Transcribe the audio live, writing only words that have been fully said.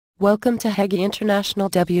Welcome to Hegy International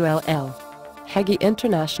W.L.L. Hegy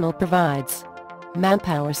International provides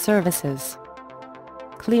manpower services,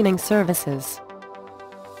 cleaning services,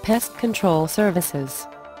 pest control services,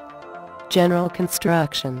 general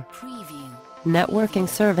construction, networking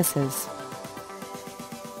services.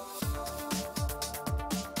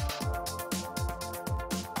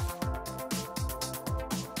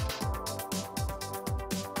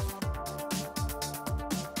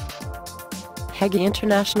 Hegy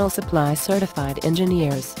International supplies certified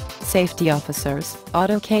engineers, safety officers,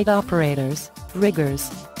 AutoCAD operators, riggers,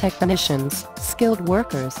 technicians, skilled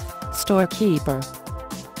workers, storekeeper.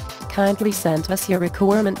 Kindly send us your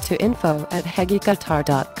requirement to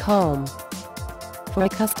info@heegyqatar.com. For a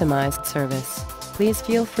customized service, please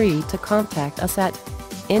feel free to contact us at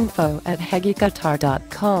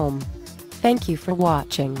info@heegyqatar.com. Thank you for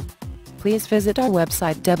watching. Please visit our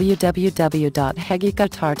website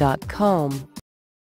www.heegyqatar.com.